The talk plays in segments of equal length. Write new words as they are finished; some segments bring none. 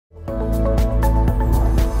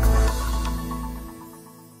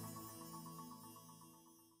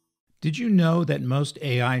Did you know that most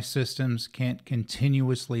AI systems can't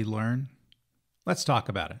continuously learn? Let's talk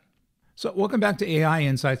about it. So, welcome back to AI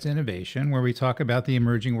Insights Innovation, where we talk about the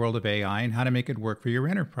emerging world of AI and how to make it work for your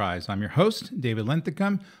enterprise. I'm your host, David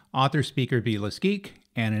Linthicum, author, speaker, B-list geek,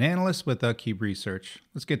 and an analyst with theCUBE Research.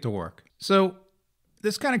 Let's get to work. So,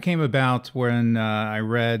 this kind of came about when I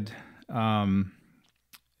read,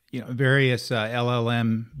 various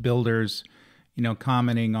LLM builders,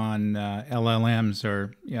 commenting on LLMs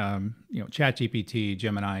or, ChatGPT,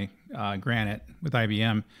 Gemini, Granite with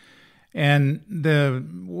IBM. And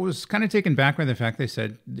was kind of taken back by the fact they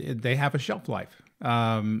said they have a shelf life.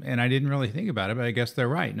 And I didn't really think about it, but I guess they're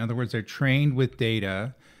right. In other words, they're trained with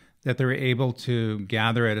data that they're able to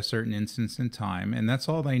gather at a certain instance in time, and that's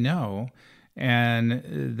all they know.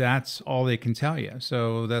 And that's all they can tell you.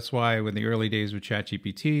 So that's why with the early days with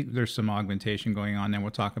ChatGPT, there's some augmentation going on, and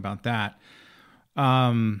we'll talk about that.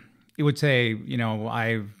 It would say,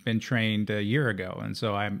 I've been trained a year ago. And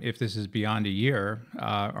so if this is beyond a year,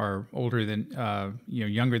 or older than,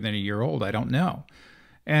 younger than a year old, I don't know.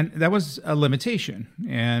 And that was a limitation.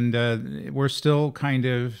 And we're still kind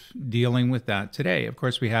of dealing with that today. Of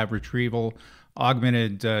course, we have retrieval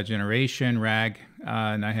augmented generation, RAG,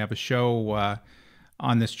 and I have a show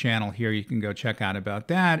on this channel here you can go check out about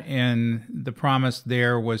that. And the promise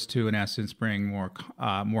there was to, in essence, bring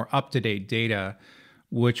more up-to-date data,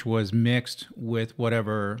 which was mixed with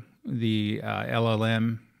whatever the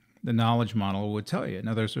LLM, the knowledge model, would tell you. In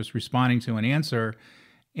other words, it's responding to an answer,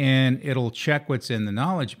 and it'll check what's in the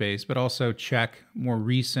knowledge base, but also check more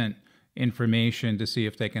recent information to see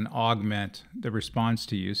if they can augment the response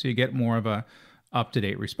to you. So you get more of a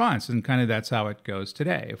up-to-date response. And kind of that's how it goes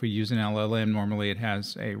today. If we use an LLM, normally it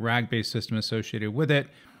has a RAG-based system associated with it,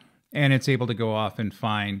 and it's able to go off and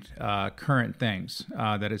find current things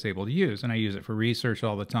that it's able to use. And I use it for research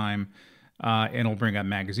all the time. And it'll bring up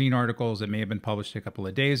magazine articles that may have been published a couple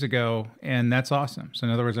of days ago. And that's awesome. So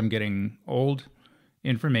in other words, I'm getting old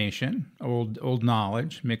information, old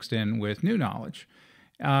knowledge mixed in with new knowledge.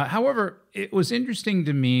 However, it was interesting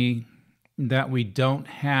to me that we don't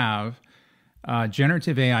have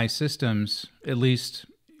generative AI systems, at least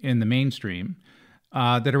in the mainstream,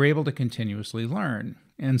 that are able to continuously learn.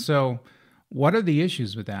 And so what are the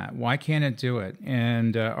issues with that? Why can't it do it?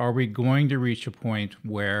 And are we going to reach a point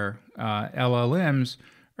where LLMs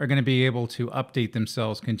are going to be able to update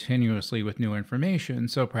themselves continuously with new information,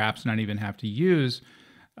 so perhaps not even have to use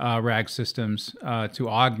RAG systems to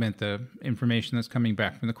augment the information that's coming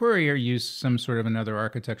back from the query, or use some sort of another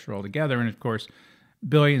architecture altogether? And of course,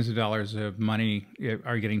 billions of dollars of money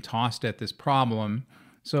are getting tossed at this problem.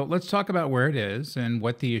 So let's talk about where it is and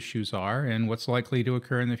what the issues are and what's likely to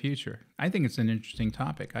occur in the future. I think it's an interesting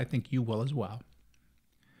topic. I think you will as well.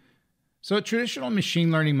 So traditional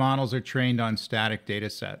machine learning models are trained on static data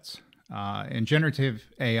sets. And generative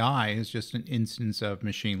AI is just an instance of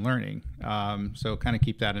machine learning. So kind of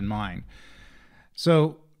keep that in mind.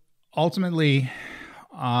 So ultimately,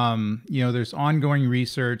 there's ongoing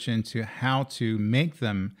research into how to make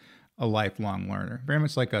them a lifelong learner, very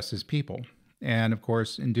much like us as people. And of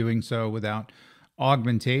course, in doing so without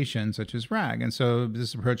augmentation such as RAG. And so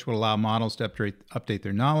this approach will allow models to update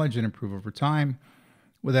their knowledge and improve over time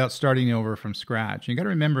without starting over from scratch. You got to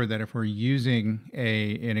remember that if we're using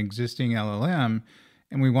an existing LLM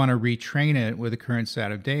and we want to retrain it with a current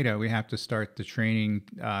set of data, we have to start the training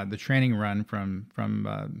run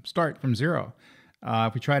from zero.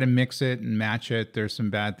 If we try to mix it and match it, there's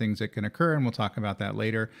some bad things that can occur, and we'll talk about that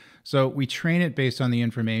later. So we train it based on the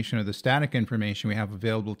information or the static information we have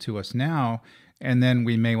available to us now, and then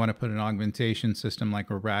we may want to put an augmentation system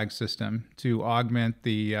like a RAG system to augment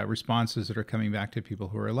the responses that are coming back to people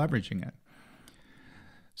who are leveraging it.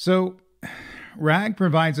 So RAG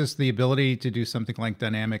provides us the ability to do something like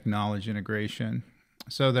dynamic knowledge integration.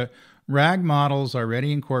 So the RAG models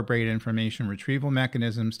already incorporate information retrieval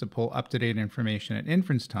mechanisms to pull up-to-date information at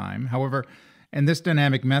inference time. However, and this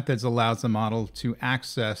dynamic methods allows the model to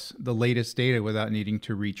access the latest data without needing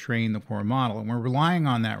to retrain the core model. And we're relying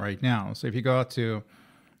on that right now. So if you go out to,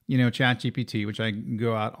 ChatGPT, which I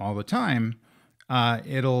go out all the time,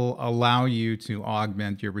 it'll allow you to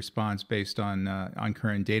augment your response based on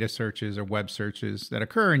current data searches or web searches that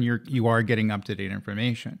occur, and you are getting up-to-date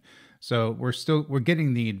information. So we're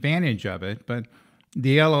getting the advantage of it, but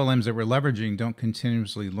the LLMs that we're leveraging don't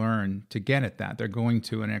continuously learn to get at that. They're going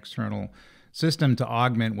to an external system to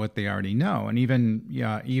augment what they already know, and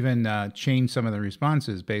even change some of the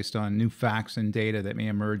responses based on new facts and data that may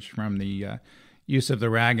emerge from the use of the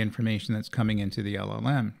RAG information that's coming into the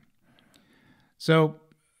LLM. So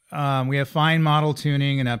we have fine model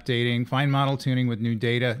tuning and updating. Fine model tuning with new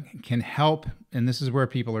data can help, and this is where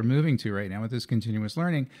people are moving to right now with this continuous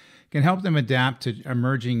learning, can help them adapt to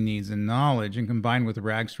emerging needs and knowledge. And combined with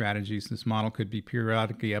RAG strategies, this model could be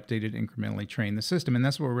periodically updated, incrementally train the system. And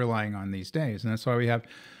that's what we're relying on these days. And that's why we have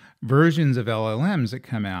versions of LLMs that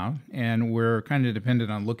come out, and we're kind of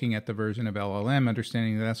dependent on looking at the version of LLM,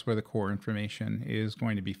 understanding that that's where the core information is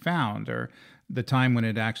going to be found, or the time when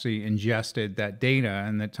it actually ingested that data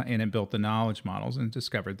and it built the knowledge models and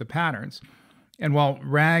discovered the patterns. And while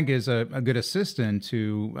RAG is a good assistant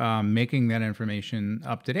to making that information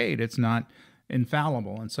up to date, it's not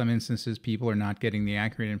infallible. In some instances, people are not getting the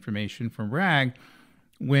accurate information from RAG,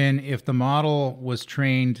 when if the model was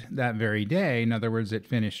trained that very day, in other words, it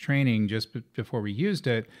finished training just before we used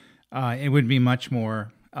it, it would be much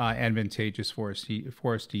more advantageous for us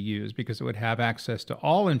to use, because it would have access to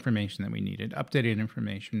all information that we needed, updated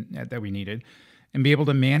information that we needed, and be able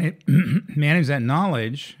to manage that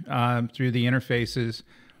knowledge through the interfaces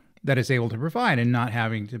that it's able to provide, and not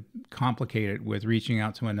having to complicate it with reaching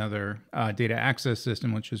out to another data access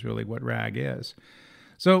system, which is really what RAG is.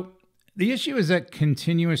 So the issue is that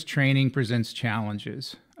continuous training presents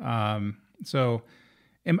challenges. And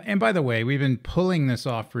by the way, we've been pulling this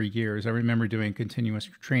off for years. I remember doing continuous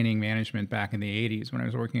training management back in the 80s when I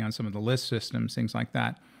was working on some of the list systems, things like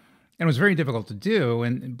that. And it was very difficult to do,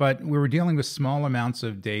 but we were dealing with small amounts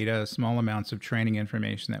of data, small amounts of training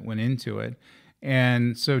information that went into it.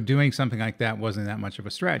 And so doing something like that wasn't that much of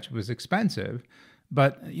a stretch. It was expensive,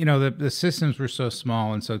 but the systems were so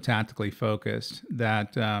small and so tactically focused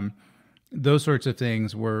that those sorts of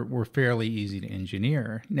things were fairly easy to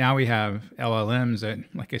engineer. Now we have LLMs that,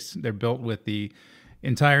 like I said, they're built with the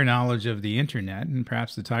entire knowledge of the internet, and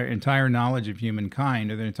perhaps the entire knowledge of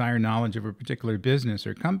humankind, or the entire knowledge of a particular business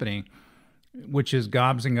or company, which is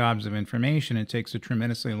gobs and gobs of information. It takes a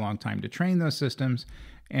tremendously long time to train those systems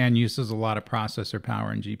and uses a lot of processor power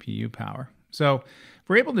and GPU power. So if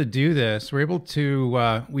we're able to do this,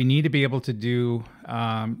 we need to be able to do,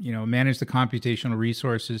 manage the computational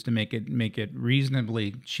resources to make it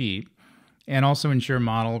reasonably cheap, and also ensure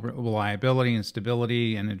model reliability and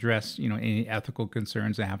stability, and address, any ethical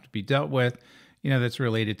concerns that have to be dealt with, that's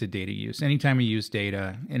related to data use. Anytime we use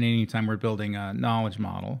data, and anytime we're building a knowledge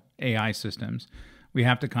model, AI systems, we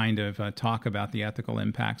have to kind of talk about the ethical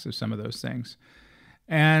impacts of some of those things.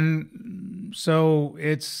 And so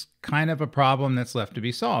it's kind of a problem that's left to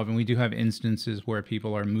be solved. And we do have instances where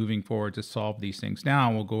people are moving forward to solve these things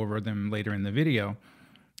now. We'll go over them later in the video.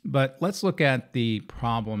 But let's look at the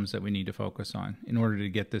problems that we need to focus on in order to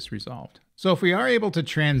get this resolved. So if we are able to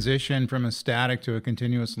transition from a static to a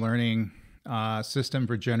continuous learning system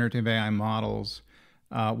for generative AI models,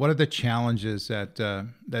 what are the challenges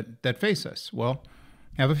that face us? Well,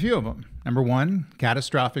 I have a few of them. Number one,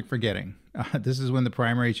 catastrophic forgetting. This is when the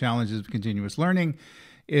primary challenges of continuous learning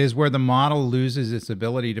is where the model loses its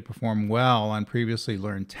ability to perform well on previously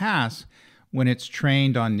learned tasks when it's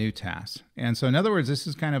trained on new tasks. And so in other words, this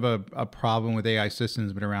is kind of a problem with AI systems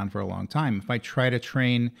that's been around for a long time. If I try to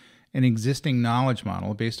train an existing knowledge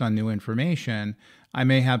model based on new information, I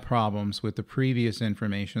may have problems with the previous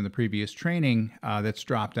information, the previous training that's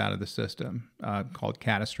dropped out of the system, called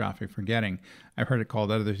catastrophic forgetting. I've heard it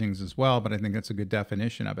called other things as well, but I think that's a good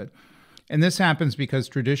definition of it. And this happens because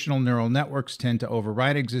traditional neural networks tend to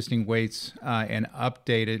override existing weights when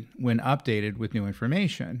updated with new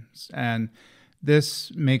information. And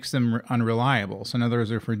this makes them unreliable. So in other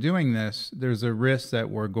words, if we're doing this, there's a risk that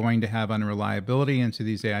we're going to have unreliability into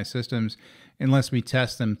these AI systems. Unless we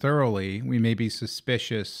test them thoroughly, we may be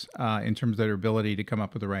suspicious in terms of their ability to come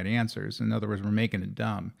up with the right answers. In other words, we're making it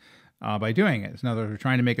dumb by doing it. In other words, we're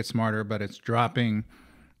trying to make it smarter, but it's dropping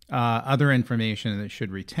other information that it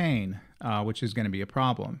should retain, which is going to be a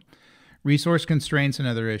problem. Resource constraints,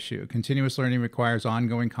 another issue. Continuous learning requires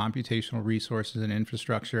ongoing computational resources and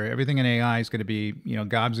infrastructure. Everything in AI is going to be,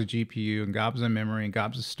 gobs of GPU and gobs of memory and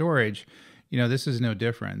gobs of storage. This is no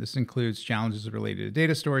different. This includes challenges related to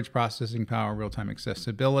data storage, processing power, real-time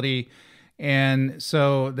accessibility. And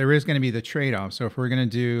so there is going to be the trade-off. So if we're going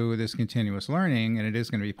to do this continuous learning, and it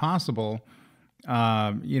is going to be possible,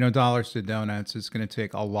 dollars to donuts, it's going to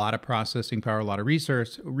take a lot of processing power, a lot of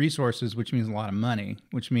resources, which means a lot of money,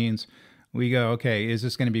 which means we go, okay, is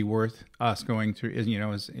this going to be worth us going through?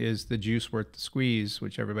 Is the juice worth the squeeze,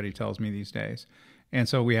 which everybody tells me these days? And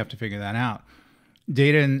so we have to figure that out.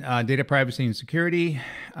 Data privacy and security.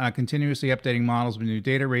 Continuously updating models with new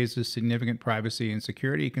data raises significant privacy and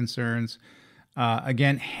security concerns.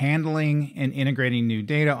 Again, handling and integrating new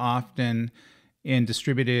data often in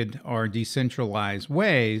distributed or decentralized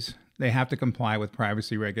ways, they have to comply with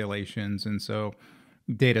privacy regulations. And so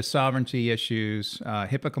data sovereignty issues,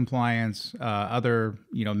 HIPAA compliance, other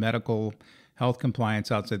medical health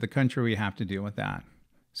compliance outside the country. We have to deal with that.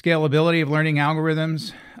 Scalability of learning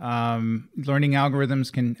algorithms. Learning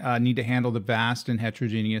algorithms can need to handle the vast and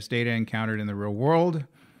heterogeneous data encountered in the real world,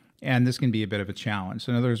 and this can be a bit of a challenge.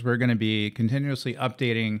 So in other words, we're going to be continuously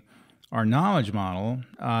updating our knowledge model.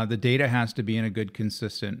 The data has to be in a good,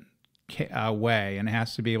 consistent way, and it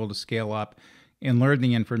has to be able to scale up and learn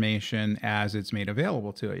the information as it's made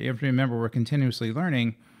available to it. You have to remember we're continuously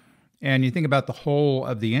learning, and you think about the whole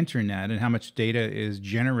of the internet and how much data is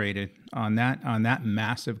generated on that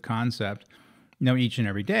massive concept. Each and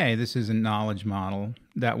every day, this is a knowledge model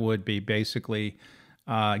that would be basically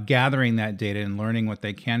gathering that data and learning what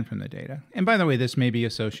they can from the data. And by the way, this may be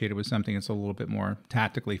associated with something that's a little bit more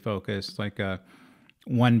tactically focused, like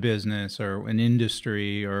one business or an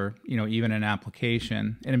industry or even an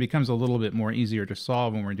application, and it becomes a little bit more easier to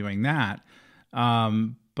solve when we're doing that.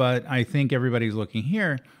 But I think everybody's looking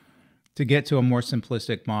here to get to a more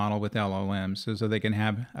simplistic model with LLMs so they can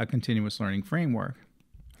have a continuous learning framework.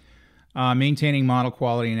 Maintaining model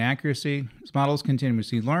quality and accuracy. As models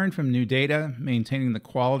continuously learn from new data, maintaining the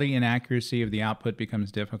quality and accuracy of the output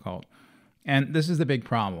becomes difficult. And this is the big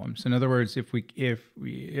problem. So in other words, if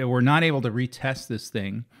we're not able to retest this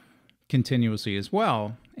thing continuously as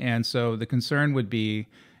well, and so the concern would be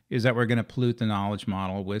is that we're going to pollute the knowledge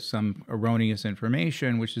model with some erroneous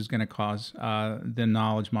information, which is going to cause the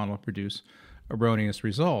knowledge model to produce erroneous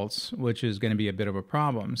results, which is going to be a bit of a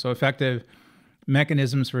problem. So effective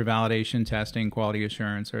mechanisms for validation, testing, quality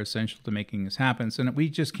assurance are essential to making this happen. So we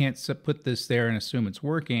just can't put this there and assume it's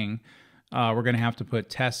working. We're going to have to put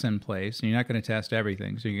tests in place, and you're not going to test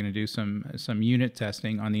everything. So you're going to do some unit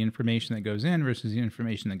testing on the information that goes in versus the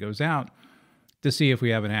information that goes out to see if we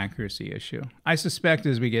have an accuracy issue. I suspect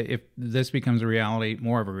if this becomes a reality,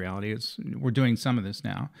 more of a reality, we're doing some of this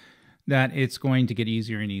now, that it's going to get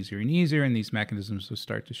easier and easier and easier, and these mechanisms will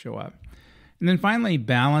start to show up. And then finally,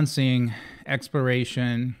 balancing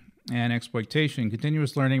exploration and exploitation.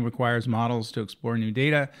 Continuous learning requires models to explore new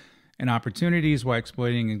data and opportunities while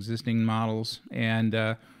exploiting existing models. And,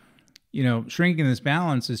 shrinking this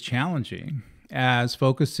balance is challenging, as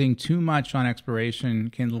focusing too much on exploration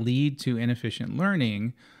can lead to inefficient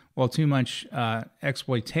learning, while too much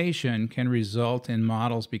exploitation can result in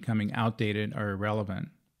models becoming outdated or irrelevant.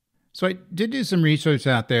 So I did do some research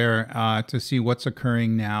out there to see what's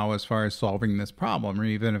occurring now as far as solving this problem, or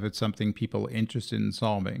even if it's something people are interested in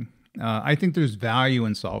solving. I think there's value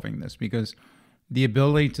in solving this because the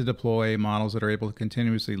ability to deploy models that are able to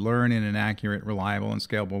continuously learn in an accurate, reliable, and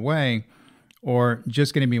scalable way or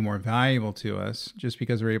just going to be more valuable to us just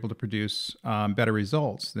because we're able to produce better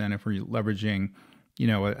results than if we're leveraging, an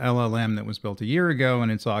LLM that was built a year ago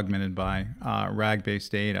and it's augmented by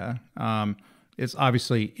RAG-based data. It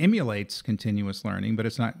obviously emulates continuous learning, but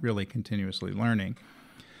it's not really continuously learning.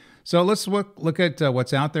 So let's look at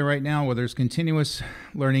what's out there right now. Well, there's continuous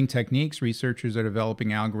learning techniques. Researchers are developing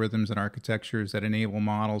algorithms and architectures that enable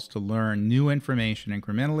models to learn new information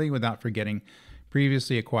incrementally without forgetting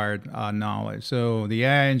previously acquired knowledge. So the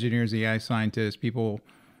AI engineers, the AI scientists, people,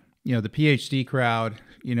 the PhD crowd,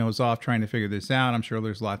 is off trying to figure this out. I'm sure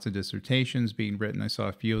there's lots of dissertations being written. I saw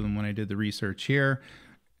a few of them when I did the research here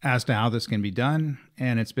as to how this can be done.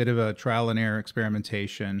 And it's a bit of a trial and error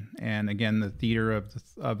experimentation. And again, the theater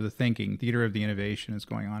of the thinking, theater of the innovation is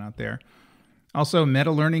going on out there. Also,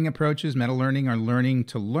 meta-learning approaches. Meta-learning or learning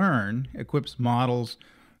to learn equips models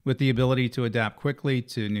with the ability to adapt quickly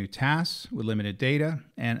to new tasks with limited data.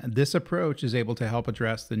 And this approach is able to help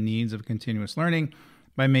address the needs of continuous learning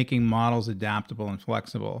by making models adaptable and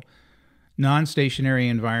flexible. Non-stationary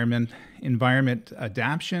environment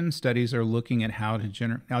adaptation studies are looking at how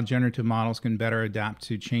generative models can better adapt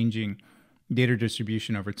to changing data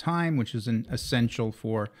distribution over time, which is essential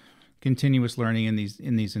for continuous learning in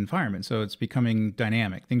these environments. So it's becoming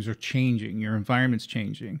dynamic. Things are changing. Your environment's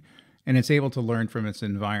changing. And it's able to learn from its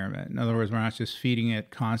environment. In other words, we're not just feeding it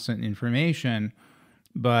constant information,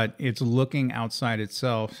 but it's looking outside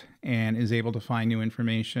itself and is able to find new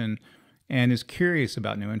information and is curious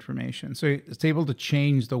about new information. So it's able to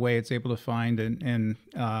change the way it's able to find and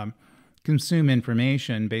consume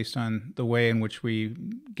information based on the way in which we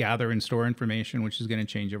gather and store information, which is going to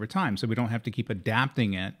change over time. So we don't have to keep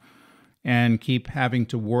adapting it and keep having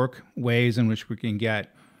to work ways in which we can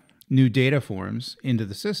get new data forms into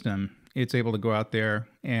the system. It's able to go out there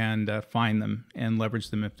and find them and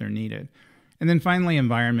leverage them if they're needed. And then finally,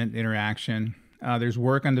 environment interaction. There's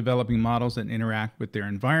work on developing models that interact with their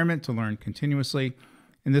environment to learn continuously.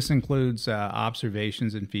 And this includes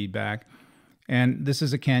observations and feedback. And this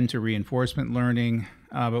is akin to reinforcement learning.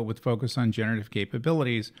 but with focus on generative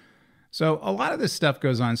capabilities. So a lot of this stuff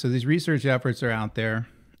goes on. So these research efforts are out there,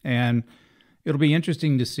 and it'll be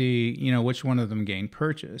interesting to see, which one of them gain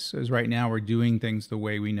purchase. As right now we're doing things the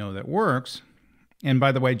way we know that works. And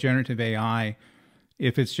by the way, generative AI,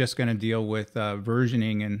 if it's just going to deal with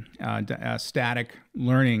versioning and static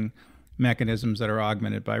learning mechanisms that are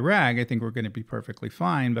augmented by RAG, I think we're going to be perfectly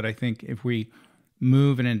fine. But I think if we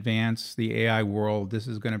move and advance the AI world, this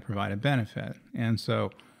is going to provide a benefit. And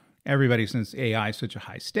so everybody, since AI is such a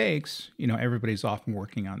high stakes, everybody's often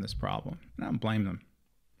working on this problem. And I don't blame them.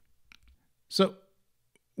 So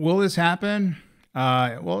will this happen?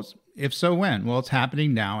 Well, if so, when? Well, it's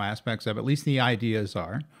happening now, aspects of it. At least the ideas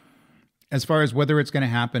are. As far as whether it's going to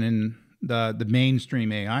happen in the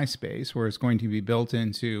mainstream AI space, where it's going to be built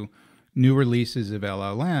into new releases of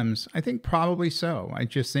LLMs, I think probably so. I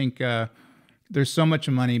just think there's so much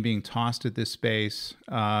money being tossed at this space.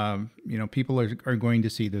 People are going to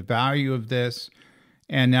see the value of this.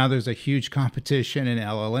 And now there's a huge competition in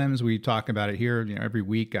LLMs. We talk about it here. Every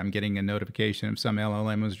week I'm getting a notification of some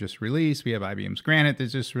LLM was just released. We have IBM's Granite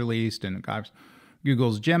that's just released, and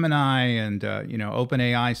Google's Gemini, and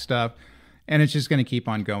OpenAI stuff. And it's just going to keep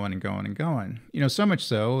on going and going and going. So much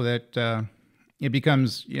so that it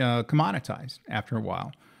becomes commoditized after a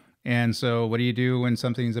while. And so what do you do when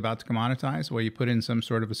something's about to commoditize? Well, you put in some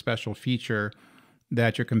sort of a special feature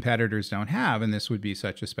that your competitors don't have, and this would be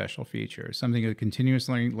such a special feature. Something, a continuous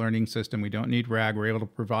learning system. We don't need RAG. We're able to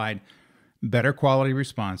provide better quality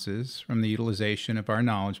responses from the utilization of our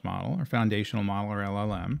knowledge model, or foundational model, or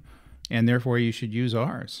LLM, and therefore you should use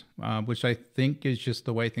ours, which I think is just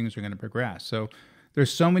the way things are going to progress. So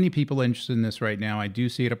there's so many people interested in this right now. I do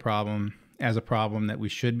see it as a problem that we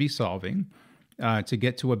should be solving to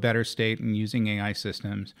get to a better state in using AI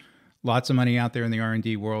systems. Lots of money out there in the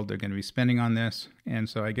R&D world they're going to be spending on this. And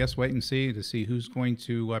so I guess wait and see to see who's going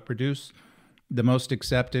to produce the most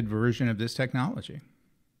accepted version of this technology.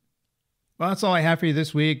 Well, that's all I have for you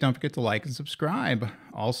this week. Don't forget to like and subscribe.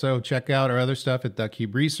 Also, check out our other stuff at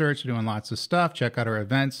theCUBE Research. We're doing lots of stuff. Check out our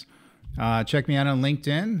events. Check me out on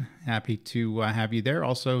LinkedIn. Happy to have you there.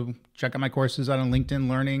 Also, check out my courses out on LinkedIn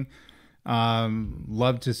Learning.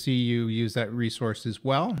 Love to see you use that resource as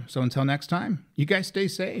well. So until next time, you guys stay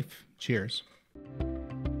safe. Cheers.